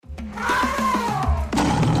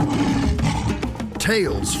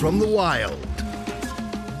Tales from the wild.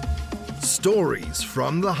 Stories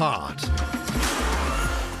from the heart.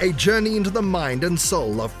 A journey into the mind and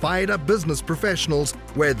soul of fired-up business professionals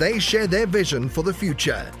where they share their vision for the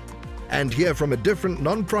future. And hear from a different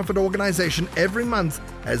non-profit organization every month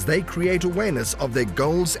as they create awareness of their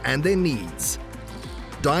goals and their needs.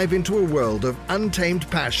 Dive into a world of untamed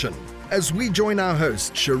passion as we join our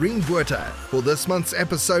host, Shireen Buerta, for this month's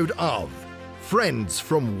episode of Friends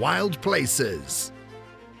from Wild Places.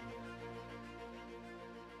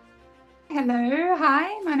 Hello,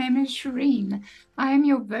 hi, my name is Shireen. I am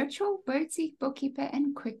your virtual boutique bookkeeper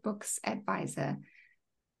and QuickBooks advisor.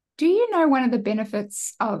 Do you know one of the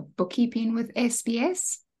benefits of bookkeeping with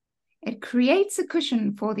SBS? It creates a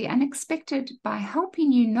cushion for the unexpected by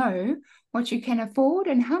helping you know what you can afford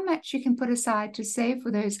and how much you can put aside to save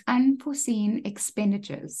for those unforeseen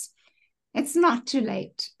expenditures. It's not too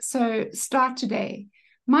late, so start today.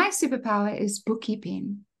 My superpower is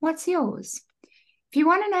bookkeeping. What's yours? If you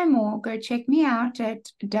want to know more, go check me out at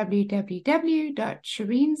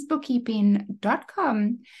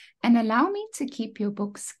www.shireensbookkeeping.com and allow me to keep your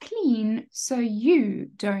books clean so you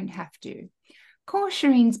don't have to. Call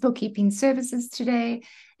Shireen's Bookkeeping Services today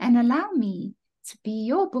and allow me to be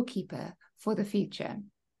your bookkeeper for the future.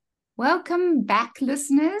 Welcome back,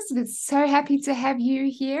 listeners. We're so happy to have you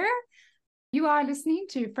here. You are listening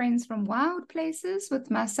to Friends from Wild Places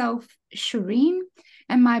with myself, Shireen,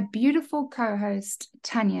 and my beautiful co-host,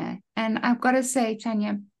 Tanya. And I've got to say,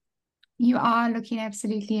 Tanya, you are looking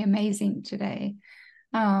absolutely amazing today.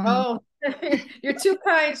 You're too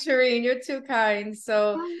kind, Shireen. You're too kind.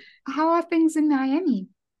 So, how are things in Miami?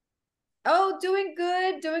 Doing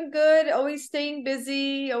good. Always staying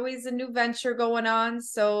busy. Always a new venture going on.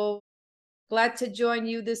 So glad to join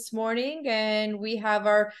you this morning. And we have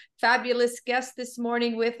our fabulous guest this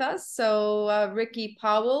morning with us. So Ricky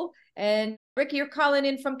Powell. And Ricky, you're calling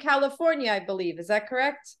in from California, I believe. Is that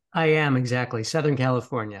correct? I am, exactly. Southern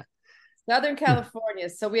California. Southern California.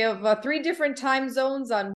 So we have 3 different time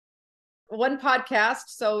zones on one podcast.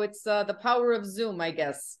 So it's the power of Zoom, I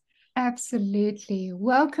guess. Absolutely.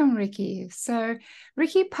 Welcome, Ricky. So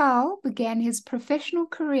Ricky Powell began his professional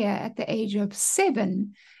career at the age of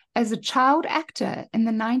 7 as a child actor in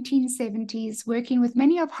the 1970s, working with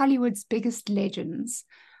many of Hollywood's biggest legends.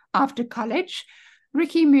 After college,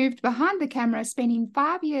 Ricky moved behind the camera, spending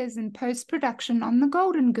 5 years in post-production on The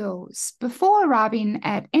Golden Girls, before arriving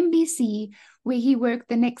at NBC, where he worked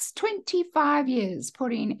the next 25 years,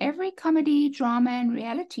 putting every comedy, drama, and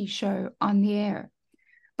reality show on the air.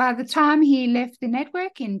 By the time he left the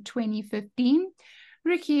network in 2015,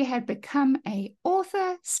 Ricky had become an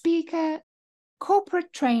author, speaker,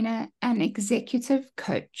 corporate trainer, and executive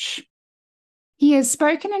coach. He has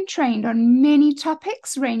spoken and trained on many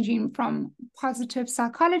topics ranging from positive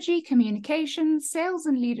psychology, communication, sales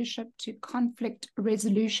and leadership to conflict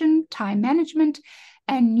resolution, time management,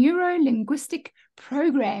 and neuro-linguistic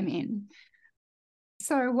programming.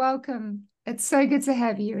 So welcome. It's so good to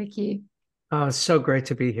have you, Ricky. Oh, it's so great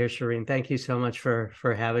to be here, Shireen. Thank you so much for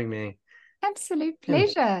having me. Absolute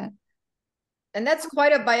pleasure. And that's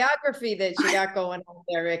quite a biography that you got going on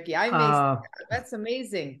there, Ricky. That's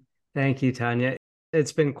amazing. Thank you, Tanya.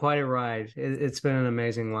 It's been quite a ride. It's been an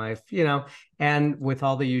amazing life, and with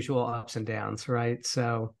all the usual ups and downs, right?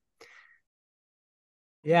 So,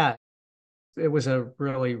 yeah, it was a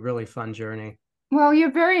really, really fun journey. Well,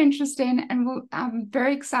 you're very interesting, and I'm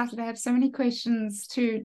very excited to have so many questions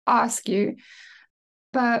to ask you.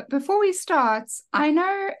 But before we start, I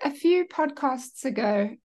know a few podcasts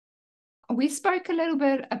ago, we spoke a little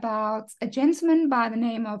bit about a gentleman by the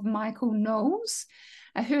name of Michael Knowles,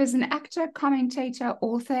 who is an actor, commentator,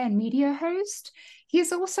 author, and media host. He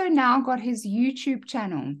has also now got his YouTube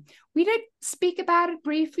channel. We did speak about it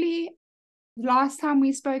briefly. Last time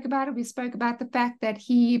we spoke about it, we spoke about the fact that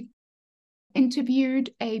he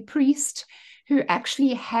interviewed a priest who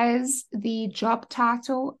actually has the job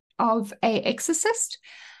title of an exorcist.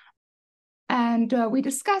 And we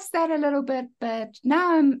discussed that a little bit, but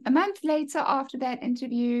now a month later after that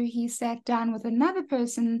interview, he sat down with another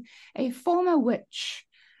person, a former witch.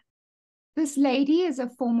 This lady is a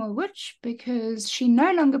former witch because she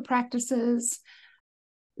no longer practices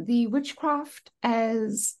the witchcraft,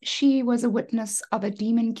 as she was a witness of a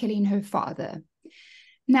demon killing her father.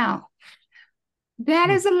 Now, that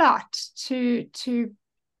is a lot to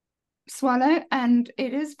swallow, and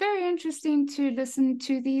it is very interesting to listen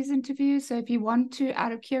to these interviews. So if you want to,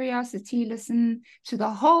 out of curiosity, listen to the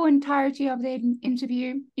whole entirety of the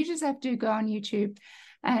interview, you just have to go on YouTube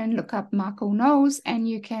and look up Michael Knowles and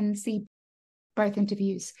you can see both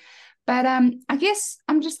interviews. But I guess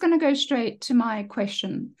I'm just going to go straight to my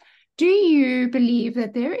question. Do you believe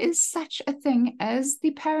that there is such a thing as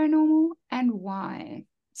the paranormal, and why?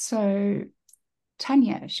 So,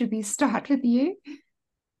 Tanya, should we start with you?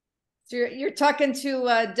 So you're talking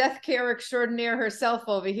to death care extraordinaire herself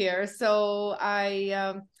over here. So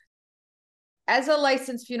as a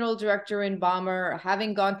licensed funeral director in Bomber,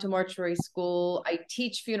 having gone to mortuary school, I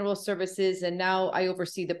teach funeral services, and now I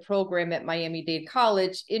oversee the program at Miami-Dade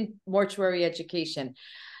College in mortuary education.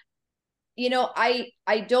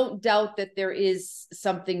 I don't doubt that there is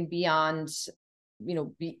something beyond,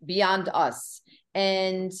 beyond us.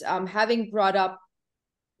 And having brought up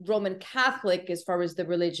Roman Catholic as far as the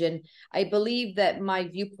religion, I believe that my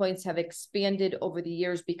viewpoints have expanded over the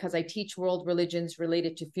years because I teach world religions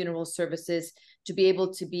related to funeral services to be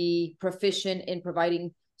able to be proficient in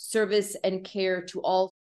providing service and care to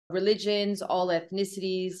all religions, all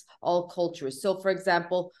ethnicities, all cultures. So, for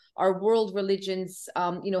example, our world religions,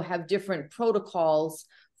 have different protocols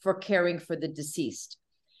for caring for the deceased.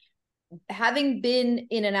 Having been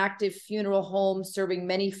in an active funeral home, serving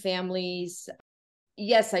many families,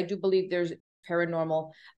 yes, I do believe there's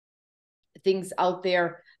paranormal things out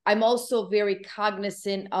there. I'm also very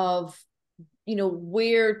cognizant of,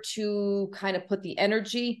 where to kind of put the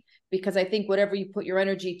energy, because I think whatever you put your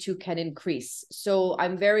energy to can increase. So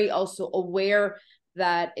I'm very also aware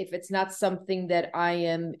that if it's not something that I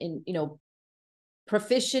am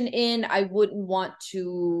proficient in, I wouldn't want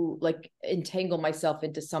to entangle myself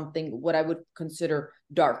into something what I would consider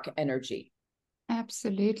dark energy.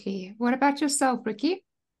 Absolutely. What about yourself, Ricky?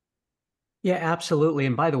 Yeah, absolutely.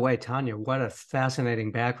 And by the way, Tanya, what a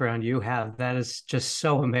fascinating background you have. That is just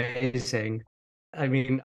so amazing. I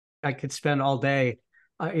mean, I could spend all day,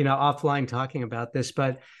 offline talking about this,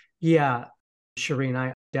 but yeah, Shireen,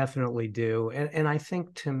 I definitely do. And I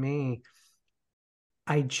think to me,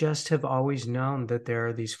 I just have always known that there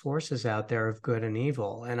are these forces out there of good and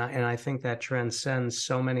evil. And I think that transcends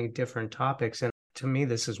so many different topics. And to me,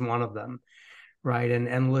 this is one of them, right?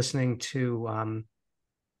 And listening to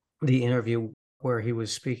the interview where he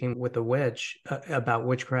was speaking with the witch about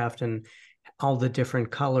witchcraft and all the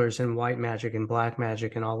different colors and white magic and black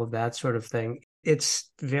magic and all of that sort of thing.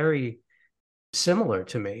 It's very similar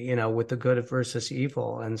to me, with the good versus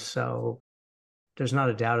evil. And so there's not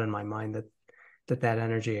a doubt in my mind that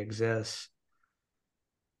energy exists.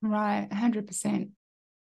 Right, 100%.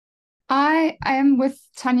 I am with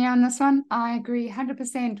Tanya on this one. I agree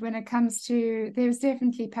 100% when it comes to there's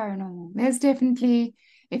definitely paranormal. There's definitely,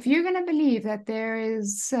 if you're going to believe that there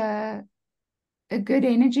is a good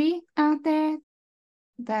energy out there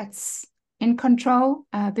that's in control,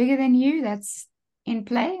 bigger than you, that's in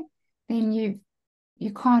play, then you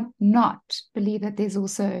can't not believe that there's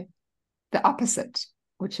also the opposite,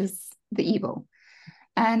 which is the evil.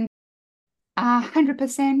 And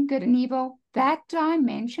 100% good and evil, that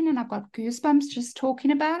dimension, and I've got goosebumps just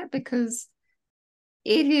talking about it, because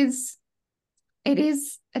it is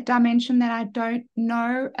a dimension that I don't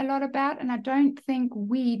know a lot about, and I don't think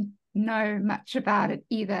we know much about it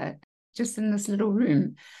either, just in this little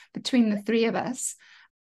room between the three of us.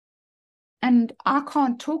 And I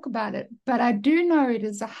can't talk about it, but I do know it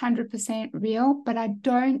is 100% real. But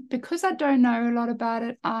because I don't know a lot about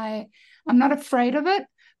it, I'm not afraid of it,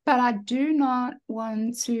 but I do not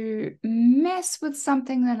want to mess with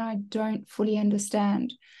something that I don't fully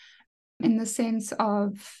understand in the sense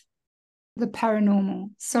of the paranormal.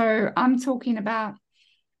 So I'm talking about,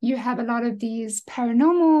 you have a lot of these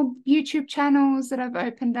paranormal YouTube channels that have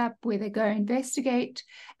opened up where they go investigate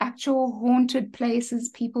actual haunted places,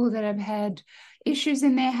 people that have had issues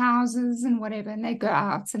in their houses and whatever, and they go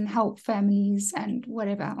out and help families and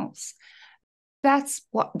whatever else. That's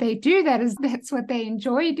what they do. That's what they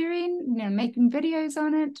enjoy doing, making videos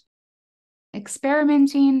on it,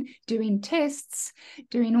 experimenting, doing tests,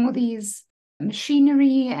 doing all these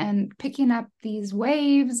machinery and picking up these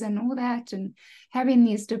waves and all that, and having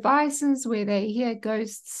these devices where they hear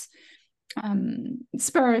ghosts,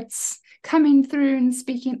 spirits coming through and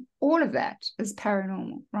speaking. All of that is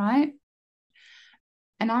paranormal, right?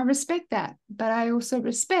 And I respect that, but I also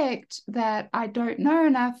respect that I don't know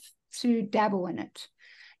enough to dabble in it.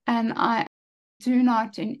 And I do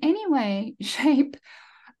not in any way, shape,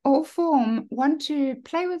 or form want to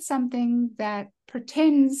play with something that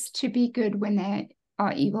pretends to be good when they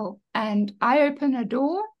are evil. And I open a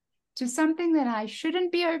door to something that I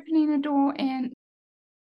shouldn't be opening a door in,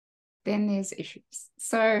 then there's issues.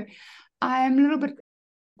 So I'm a little bit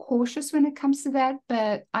cautious when it comes to that,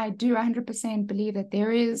 but I do 100% believe that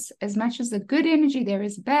there is, as much as the good energy, there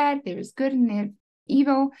is bad, there is good and there is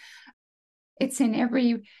evil. It's in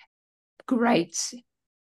every great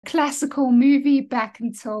classical movie back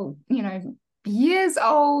until, years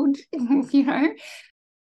old,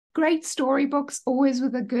 great storybooks, always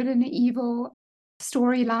with a good and evil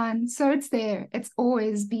storyline. So it's there. It's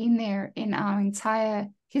always been there in our entire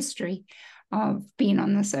history of being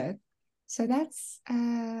on this earth. So that's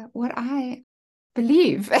what I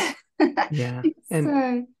believe. Yeah. And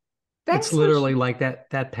so it's thanks literally like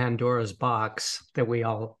that Pandora's box that we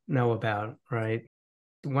all know about, right?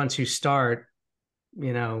 Once you start,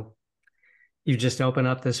 you just open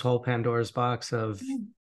up this whole Pandora's box of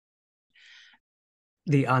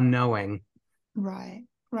the unknowing. Right,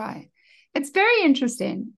 right. It's very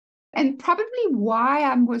interesting. And probably why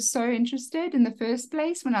I was so interested in the first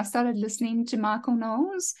place when I started listening to Michael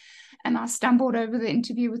Knowles and I stumbled over the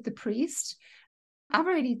interview with the priest. I've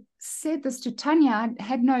already said this to Tanya. I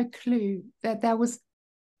had no clue that that was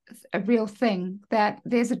a real thing, that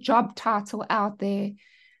there's a job title out there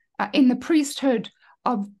in the priesthood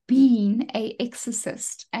of being a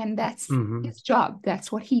exorcist, and that's his job.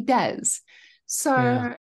 That's what he does. So,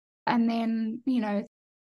 yeah. And then,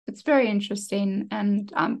 it's very interesting,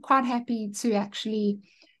 and I'm quite happy to actually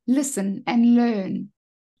listen and learn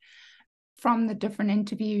from the different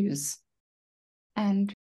interviews.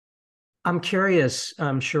 And I'm curious,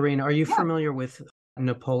 Shireen, are you familiar with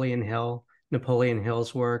Napoleon Hill? Napoleon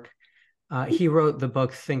Hill's work? He wrote the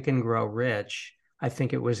book Think and Grow Rich. I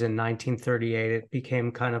think it was in 1938. It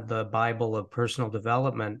became kind of the Bible of personal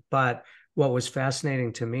development. But what was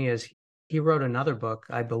fascinating to me is he wrote another book,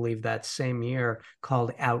 I believe that same year,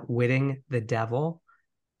 called Outwitting the Devil.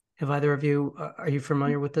 Have either of you, are you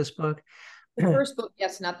familiar with this book? The first book,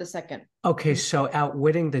 yes, not the second. Okay, so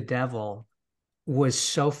Outwitting the Devil was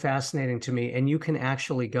so fascinating to me. And you can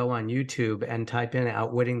actually go on YouTube and type in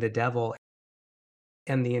Outwitting the Devil,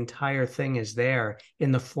 and the entire thing is there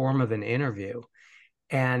in the form of an interview.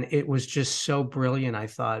 And it was just so brilliant, I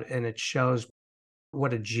thought. And it shows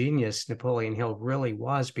what a genius Napoleon Hill really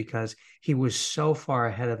was, because he was so far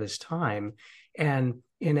ahead of his time. And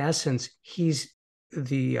in essence, he's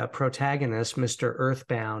the protagonist, Mr.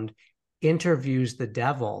 Earthbound, interviews the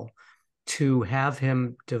devil to have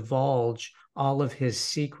him divulge all of his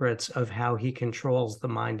secrets of how he controls the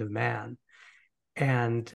mind of man.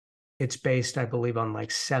 And it's based, I believe, on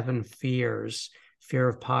like 7 fears: fear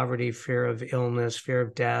of poverty, fear of illness, fear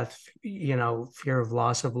of death, fear of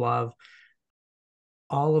loss of love,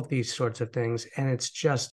 all of these sorts of things. And it's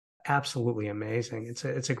just absolutely amazing.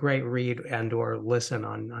 It's a great read and or listen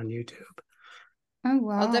on YouTube. Oh,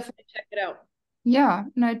 wow. I'll definitely check it out. Yeah,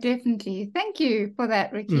 no, definitely. Thank you for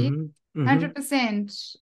that, Ricky.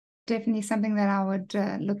 100%. Definitely something that I would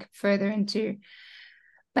look further into.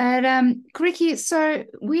 But Ricky, so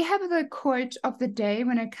we have the quote of the day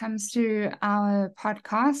when it comes to our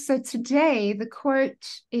podcast. So today the quote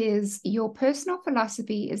is, "Your personal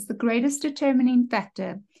philosophy is the greatest determining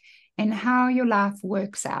factor in how your life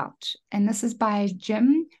works out." And this is by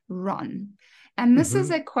Jim Rohn. And this is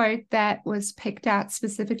a quote that was picked out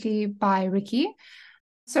specifically by Ricky.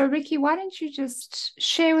 So Ricky, why don't you just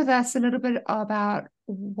share with us a little bit about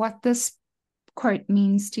what this quote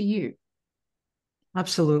means to you?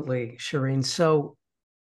 Absolutely, Shireen. So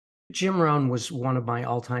Jim Rohn was one of my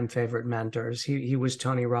all-time favorite mentors. He was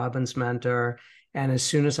Tony Robbins' mentor. And as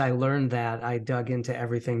soon as I learned that, I dug into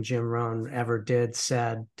everything Jim Rohn ever did,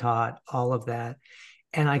 said, taught, all of that.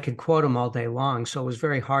 And I could quote him all day long. So it was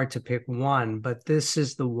very hard to pick one, but this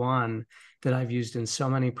is the one that I've used in so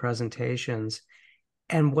many presentations.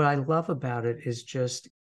 And what I love about it is just,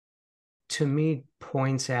 to me,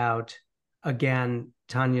 points out, again,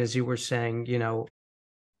 Tanya, as you were saying,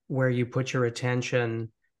 where you put your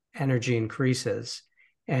attention, energy increases.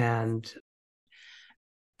 And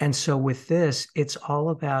so with this, it's all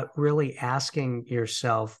about really asking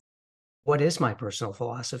yourself, what is my personal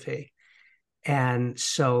philosophy? And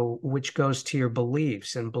so, which goes to your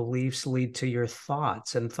beliefs, and beliefs lead to your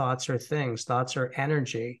thoughts, and thoughts are things, thoughts are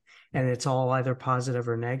energy, and it's all either positive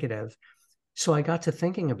or negative. So I got to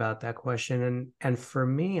thinking about that question. And for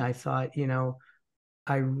me, I thought,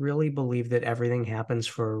 I really believe that everything happens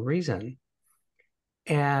for a reason.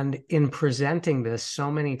 And in presenting this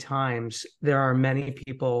so many times, there are many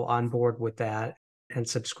people on board with that and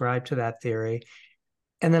subscribe to that theory.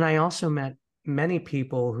 And then I also met many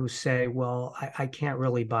people who say, well, I can't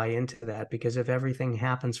really buy into that, because if everything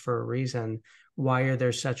happens for a reason, why are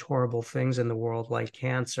there such horrible things in the world like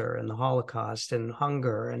cancer and the Holocaust and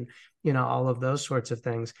hunger and, all of those sorts of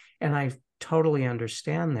things? And I totally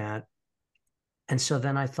understand that. And so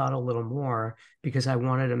then I thought a little more, because I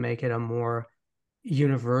wanted to make it a more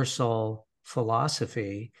universal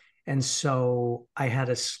philosophy. And so I had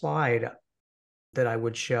a slide that I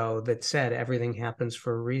would show that said everything happens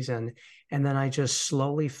for a reason. And then I just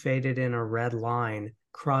slowly faded in a red line,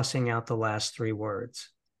 crossing out the last three words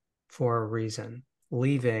for a reason,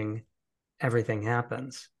 leaving everything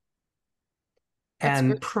happens. That's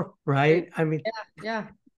And right? I mean, yeah.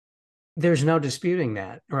 there's no disputing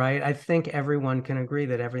that, right? I think everyone can agree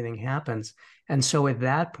that everything happens. And so at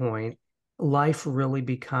that point, life really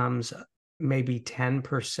becomes maybe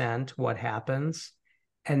 10% what happens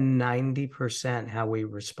and 90% how we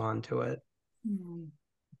respond to it.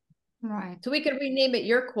 Right. So we could rename it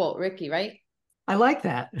your quote, Ricky, right? I like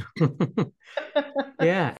that.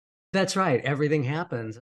 Yeah, that's right. Everything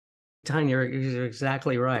happens. Tanya, you're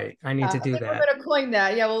exactly right. I need to do that. We're going to coin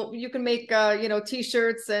that. Yeah, well, you can make,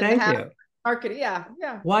 T-shirts and Thank you. Marketing. Yeah.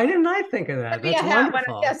 Why didn't I think of that? That's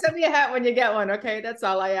wonderful. Send me a hat when you get one. Okay, that's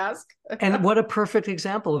all I ask. And what a perfect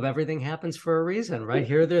example of everything happens for a reason, right?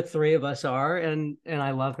 Here the three of us are, and I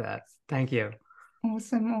love that. Thank you.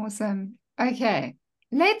 Awesome. Okay,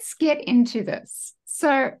 let's get into this.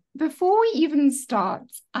 So before we even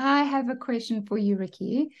start, I have a question for you,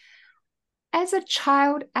 Ricky. As a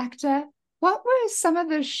child actor, what were some of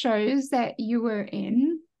the shows that you were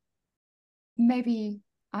in? Maybe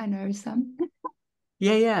I know some.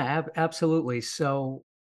 Yeah, absolutely. So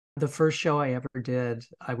the first show I ever did,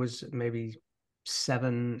 I was maybe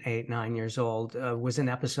 7, 8, 9 years old, was an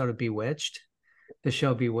episode of Bewitched, the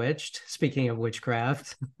show Bewitched, speaking of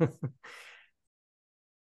witchcraft.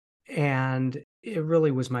 And it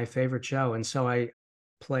really was my favorite show. And so I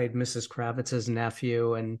played Mrs. Kravitz's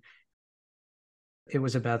nephew, and it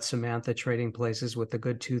was about Samantha trading places with the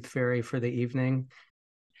Good Tooth Fairy for the evening.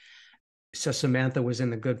 So Samantha was in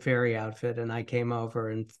the Good Fairy outfit, and I came over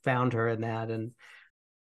and found her in that. And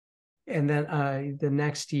then the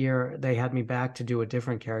next year, they had me back to do a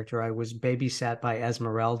different character. I was babysat by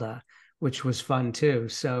Esmeralda, which was fun too.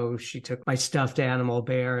 So she took my stuffed animal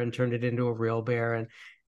bear and turned it into a real bear, and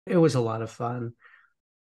it was a lot of fun.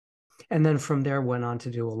 And then from there, went on to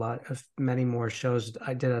do many more shows.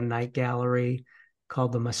 I did a night gallery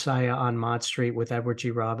called The Messiah on Mott Street with Edward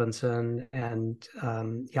G. Robinson and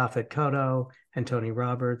Yaphet Kotto and Tony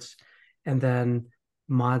Roberts. And then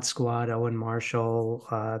Mod Squad, Owen Marshall,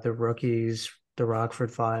 The Rookies, The Rockford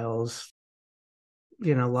Files,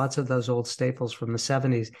 lots of those old staples from the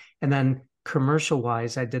 70s. And then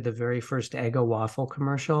commercial-wise, I did the very first Eggo waffle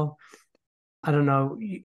commercial. I don't know.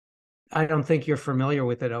 I don't think you're familiar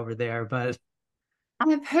with it over there, but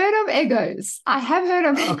I've heard of Eggos. I have heard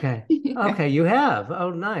of Okay. Okay, you have. Oh,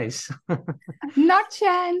 nice. Not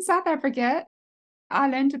here in South Africa. I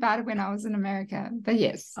learned about it when I was in America, but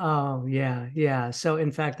yes. Oh, yeah. So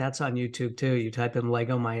in fact, that's on YouTube too. You type in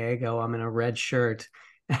Lego My Eggo, I'm in a red shirt.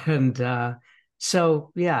 And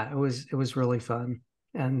so yeah, it was really fun.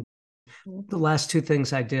 And the last two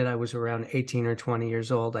things I did, I was around 18 or 20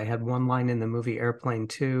 years old. I had one line in the movie Airplane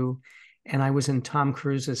 2, and I was in Tom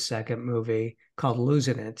Cruise's second movie called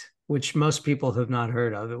Losing It, which most people have not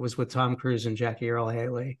heard of. It was with Tom Cruise and Jackie Earle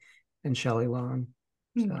Haley and Shelley Long.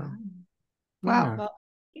 So, Wow. yeah. Well,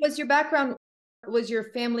 was your background, was your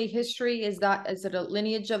family history, is it a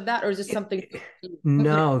lineage of that, or is it something?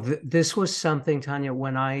 No, this was something, Tanya,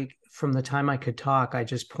 from the time I could talk, I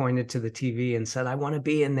just pointed to the TV and said, I want to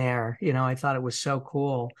be in there. I thought it was so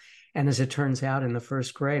cool. And as it turns out, in the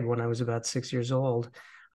first grade, when I was about 6 years old,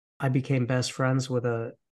 I became best friends with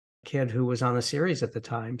a kid who was on a series at the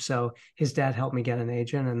time. So his dad helped me get an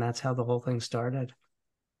agent, and that's how the whole thing started.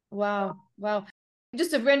 Wow.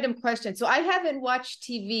 Just a random question. So I haven't watched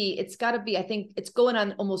TV. It's got to be, I think it's going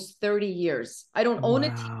on almost 30 years. I don't own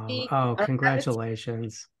a TV. Oh,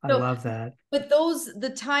 congratulations. I love that. But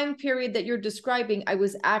the time period that you're describing, I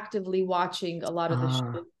was actively watching a lot of the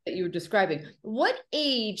shows that you were describing. What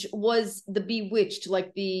age was the Bewitched,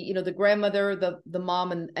 like the grandmother, the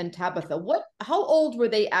mom and Tabitha? How old were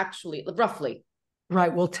they actually, roughly?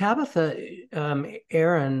 Right. Well, Tabitha,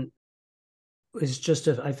 Aaron was just,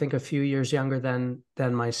 I think, a few years younger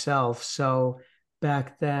than myself. So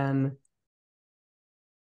back then,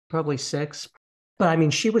 probably 6. But I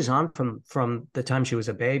mean, she was on from the time she was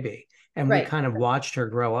a baby, and we kind of watched her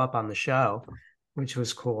grow up on the show, which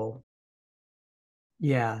was cool.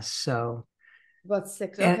 Yeah. So about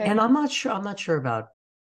 6. Okay. And I'm not sure about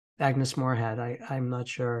Agnes Moorehead. I'm not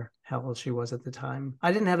sure how old she was at the time.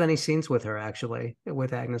 I didn't have any scenes with her, actually,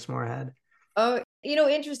 with Agnes Moorehead. Oh,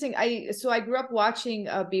 interesting. I grew up watching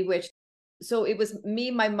Bewitched. So it was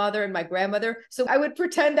me, my mother, and my grandmother. So I would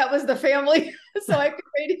pretend that was the family. So I could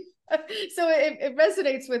read. So it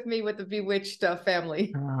resonates with me with the Bewitched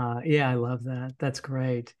family. Yeah, I love that. That's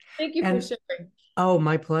great. Thank you for sharing. Oh,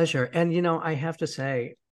 my pleasure. And I have to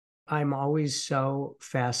say, I'm always so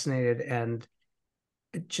fascinated and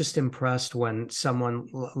just impressed when someone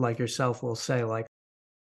like yourself will say, like,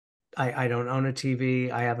 I don't own a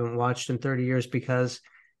TV. I haven't watched in 30 years, because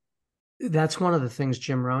that's one of the things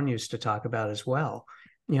Jim Rohn used to talk about as well.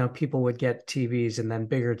 People would get TVs and then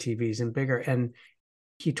bigger TVs and bigger. And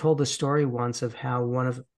he told a story once of how one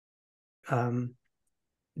of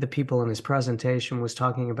the people in his presentation was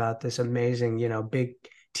talking about this amazing, big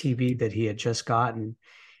TV that he had just gotten.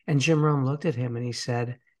 And Jim Rohn looked at him and he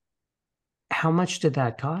said, "How much did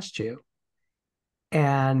that cost you?"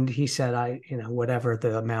 And he said, whatever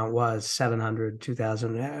the amount was, 700,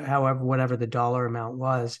 2000, however, whatever the dollar amount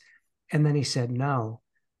was. And then he said, "No,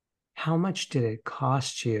 how much did it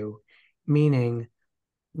cost you?" Meaning,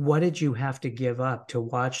 what did you have to give up to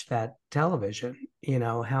watch that television?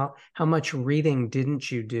 How much reading didn't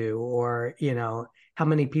you do? Or, how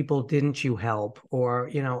many people didn't you help? Or,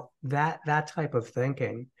 that type of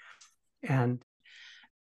thinking. And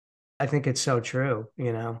I think it's so true,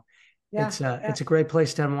 Yeah, it's a great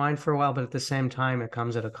place to unwind for a while, but at the same time, it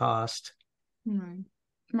comes at a cost. Right.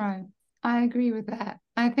 Right. I agree with that.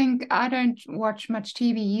 I think I don't watch much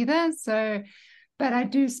TV either, but I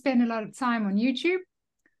do spend a lot of time on YouTube,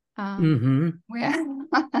 where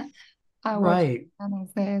I watch Right.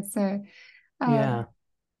 channels there. So, Yeah.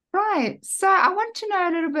 right. So I want to know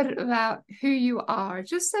a little bit about who you are,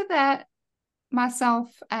 just so that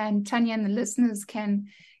myself and Tanya and the listeners can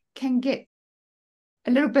get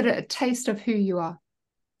a little bit of a taste of who you are.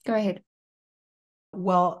 Go ahead.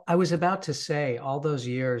 Well, I was about to say, all those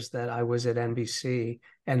years that I was at NBC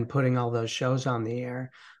and putting all those shows on the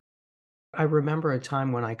air, I remember a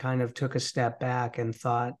time when I kind of took a step back and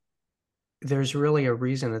thought, there's really a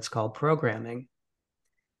reason it's called programming,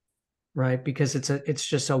 right? Because it's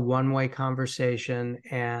just a one-way conversation,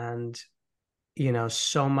 and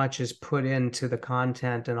so much is put into the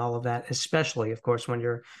content and all of that, especially, of course, when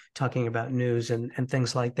you're talking about news and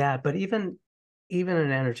things like that, but even in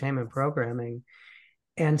entertainment programming.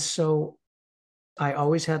 And so I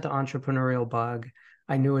always had the entrepreneurial bug.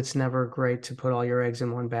 I knew it's never great to put all your eggs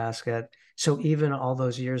in one basket. So even all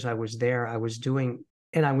those years I was there, I was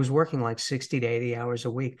working like 60 to 80 hours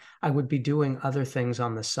a week. I would be doing other things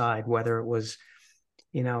on the side, whether it was,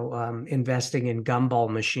 investing in gumball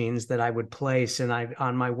machines that I would place, and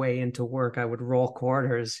on my way into work, I would roll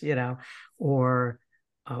quarters, or,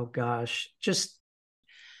 oh gosh, just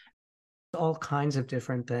all kinds of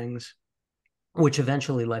different things, which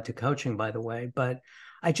eventually led to coaching, by the way. But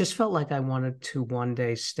I just felt like I wanted to one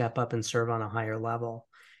day step up and serve on a higher level.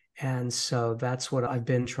 And so that's what I've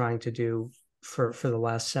been trying to do for the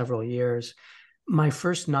last several years. My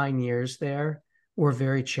first 9 years there were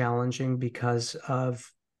very challenging because of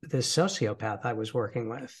this sociopath I was working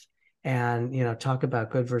with. And, talk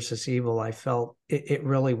about good versus evil. I felt it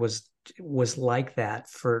really was like that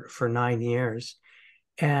for 9 years.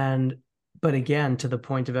 But again, to the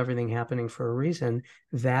point of everything happening for a reason,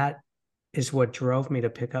 that is what drove me to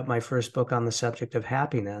pick up my first book on the subject of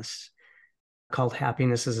happiness, called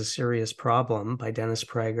Happiness is a Serious Problem by Dennis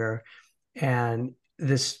Prager. And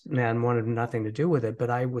this man wanted nothing to do with it, but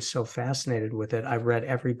I was so fascinated with it. I read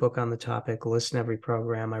every book on the topic, listened to every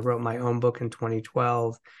program. I wrote my own book in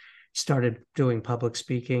 2012, started doing public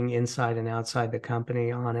speaking inside and outside the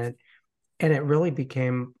company on it. And it really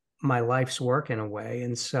became my life's work in a way.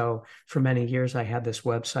 And so for many years, I had this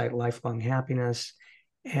website, Lifelong Happiness,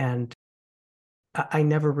 and I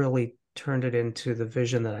never really turned it into the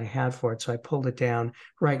vision that I had for it. So I pulled it down.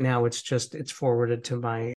 Right now, it's forwarded to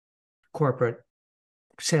my corporate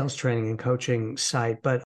sales training and coaching site.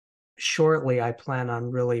 But shortly, I plan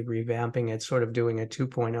on really revamping it, sort of doing a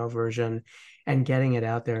 2.0 version and getting it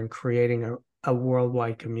out there and creating a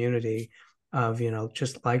worldwide community of,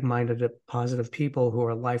 just like-minded, positive people who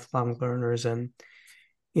are lifelong learners and,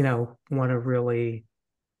 want to really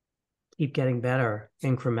keep getting better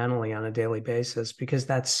incrementally on a daily basis, because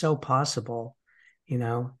that's so possible,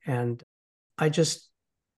 and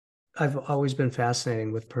I've always been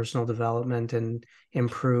fascinated with personal development and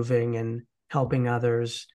improving and helping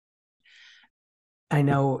others. I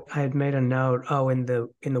know I had made a note, in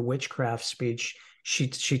the witchcraft speech, she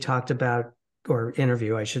talked about, or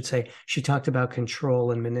interview, I should say, she talked about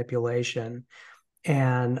control and manipulation.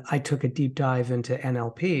 And I took a deep dive into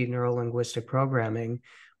NLP, neuro-linguistic programming,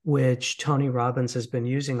 which Tony Robbins has been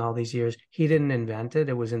using all these years. He didn't invent it.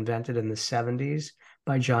 It was invented in the 70s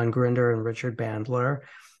by John Grinder and Richard Bandler.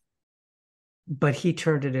 But he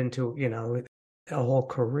turned it into, a whole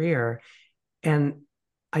career. And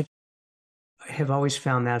I have always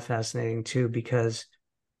found that fascinating too, because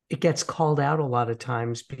it gets called out a lot of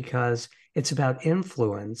times because it's about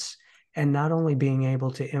influence, and not only being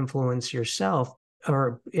able to influence yourself,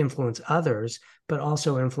 or influence others, but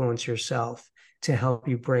also influence yourself to help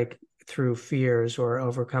you break through fears or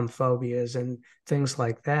overcome phobias and things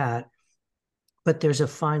like that. But there's a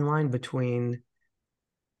fine line between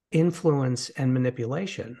influence and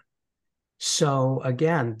manipulation. So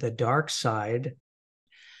again, the dark side,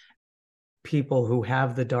 people who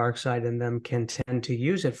have the dark side in them can tend to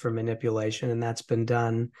use it for manipulation, and that's been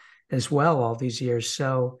done as well all these years.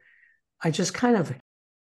 So I just kind of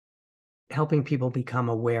helping people become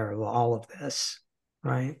aware of all of this,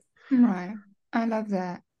 right? Right. I love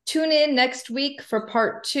that. Tune in next week for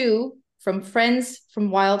part 2 from Friends from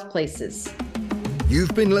Wild Places.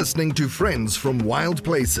 You've been listening to Friends from Wild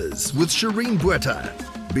Places with Shireen Bueta.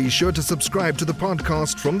 Be sure to subscribe to the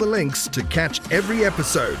podcast from the links to catch every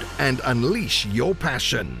episode and unleash your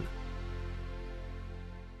passion.